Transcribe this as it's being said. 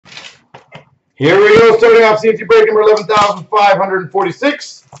Here we go, starting off CNC break number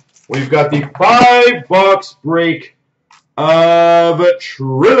 11,546. We've got the $5 break of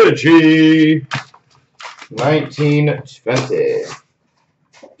Trilogy 1920.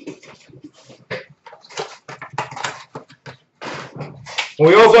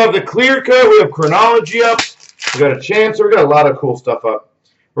 We also have the clear cut. We have chronology up. We got a chancer. We got a lot of cool stuff up.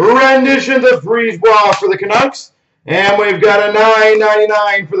 Renditions of Freeze-Bois for the Canucks. And we've got a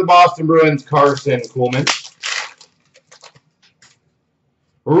 $9.99 for the Boston Bruins, Carson Kuhlman.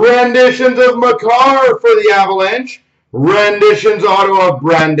 Renditions of Makar for the Avalanche. Renditions auto of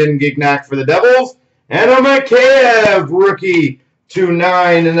Brandon Gignac for the Devils. And a Mikheyev rookie to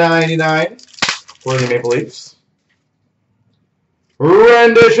 $9.99 for the Maple Leafs.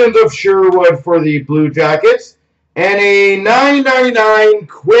 Renditions of Sherwood for the Blue Jackets. And a $9.99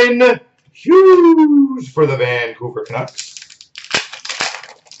 Quinn Hughes for the Vancouver Canucks.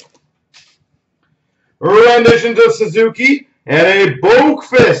 Renditions of Suzuki and a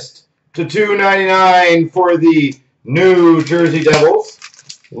Boakfist to $2.99 for the New Jersey Devils,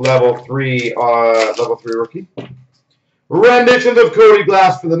 level 3 rookie. Renditions of Cody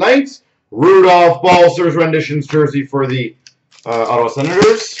Glass for the Knights. Rudolph Balcer's renditions jersey for the Ottawa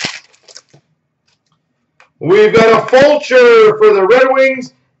Senators. We've got a Fulcher for the Red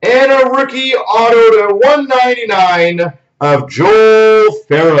Wings. And a rookie auto to $1.99 of Joel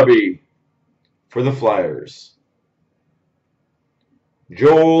Farabee for the Flyers.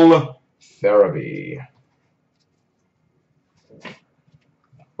 Joel Farabee.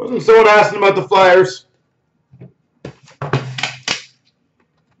 Wasn't someone asking about the Flyers?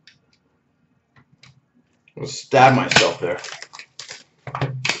 I'll stab myself there.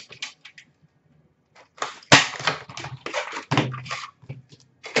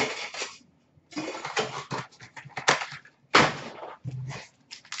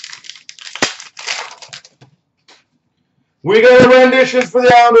 We got renditions for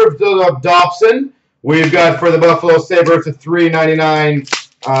the Islanders of Dobson. We've got for the Buffalo Sabres a $3.99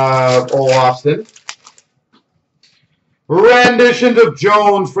 Olofsson. Renditions of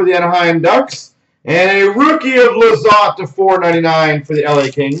Jones for the Anaheim Ducks. And a rookie of Lizotte to $4.99 for the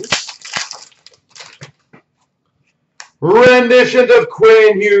LA Kings. Renditions of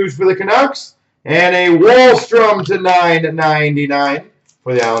Quinn Hughes for the Canucks. And a Wahlstrom to $9.99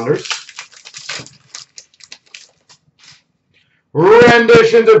 for the Islanders.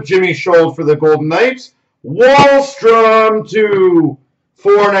 Renditions of Jimmy Schultz for the Golden Knights. Wahlstrom to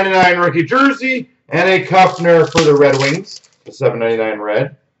 $4.99 rookie jersey. And a Kuffner for the Red Wings, the $7.99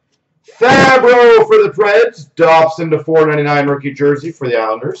 red. Fabro for the Preds. Dobson to $4.99 rookie jersey for the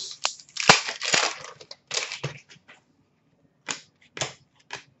Islanders.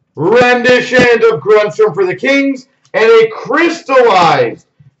 Renditions of Grundstrom for the Kings. And a crystallized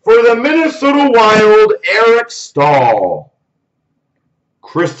for the Minnesota Wild, Eric Stahl.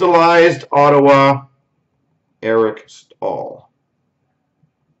 Crystallized Ottawa, Eric Stahl.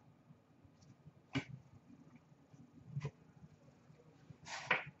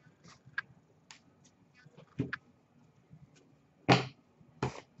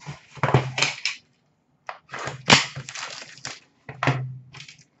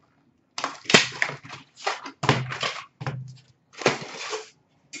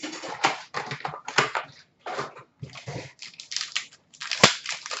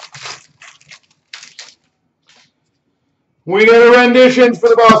 We got a rendition for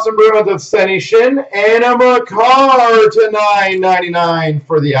the Boston Bruins of Senny Shin and a Makar to $9.99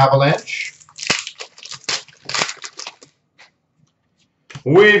 for the Avalanche.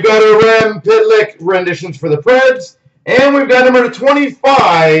 We've got a Rem Pitlick renditions for the Preds. And we've got number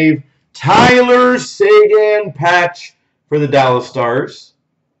 25, Tyler Seguin patch for the Dallas Stars.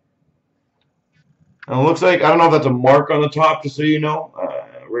 And it looks like, I don't know if that's a mark on the top, just so you know,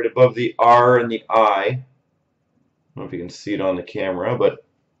 right above the R and the I. I don't know if you can see it on the camera, but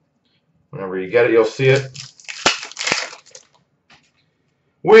whenever you get it, you'll see it.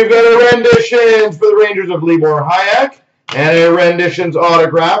 We've got a renditions for the Rangers of Libor Hayek and a renditions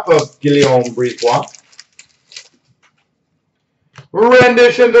autograph of Guillaume Brisebois.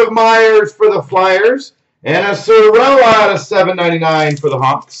 Renditions of Myers for the Flyers and a Sorella at a $7.99 for the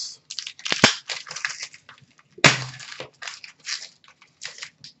Hawks.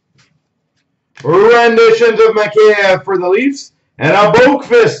 Renditions of Mikheyev for the Leafs. And a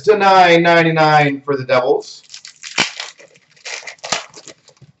Boakfist to $9.99 for the Devils.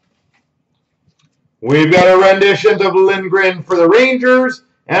 We've got a rendition of Lindgren for the Rangers.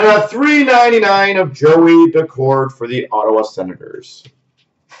 And a $3.99 of Joey Daccord for the Ottawa Senators.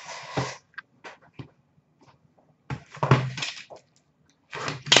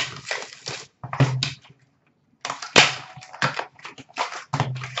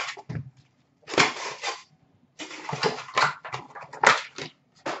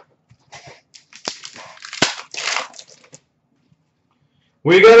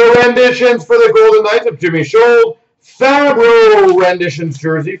 We got a renditions for the Golden Knights of Jimmy Scholl. Fabro renditions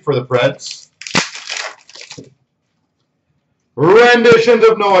jersey for the Preds. Renditions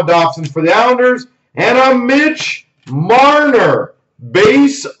of Noah Dobson for the Islanders. And a Mitch Marner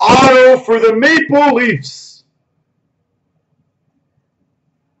base auto for the Maple Leafs.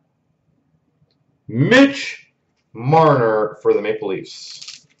 Mitch Marner for the Maple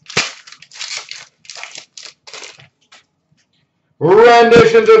Leafs.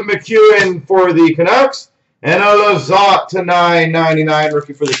 Renditions of McEwen for the Canucks. And a Lizotte to 9.99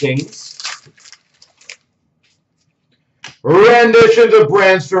 rookie for the Kings. Renditions of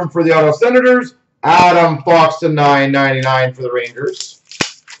Brandstrom for the Ottawa Senators. Adam Fox to 9.99 for the Rangers.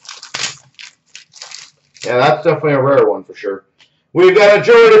 Yeah, that's definitely a rare one for sure. We've got a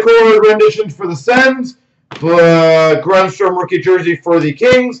Joey Decor renditions for the Sens. Grundstrom rookie jersey for the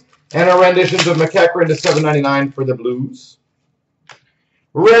Kings. And a renditions of McEachran to 7.99 for the Blues.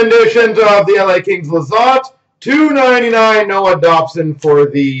 Renditions of the LA Kings Lizotte. $2.99 Noah Dobson for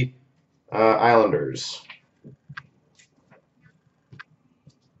the Islanders.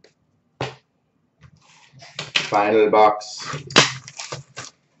 Final box.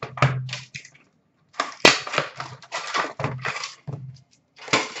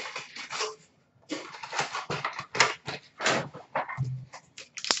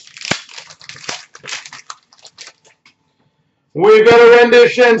 We've got a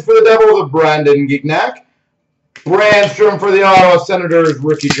renditions for the Devils of Brandon Gignac. Brandstrom for the Ottawa Senators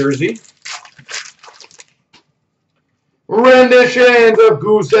rookie jersey. Renditions of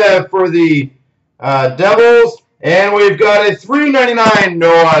Gusev for the Devils. And we've got a $3.99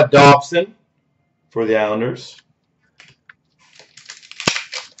 Noah Dobson for the Islanders.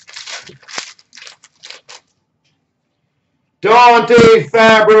 Dante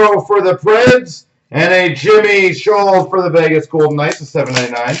Fabro for the Preds. And a Jimmy Scholl for the Vegas Golden Knights, a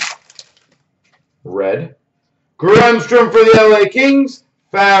 $7.99. Red. Grundstrom for the LA Kings.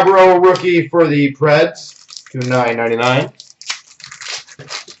 Fabro rookie for the Preds, to $9.99.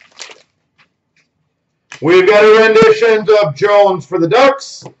 We've got a renditions of Jones for the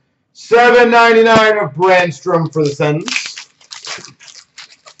Ducks. $7.99 of Brandstrom for the Sens.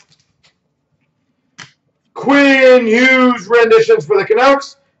 Quinn Hughes renditions for the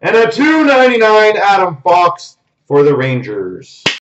Canucks. And a $2.99 Adam Fox for the Rangers.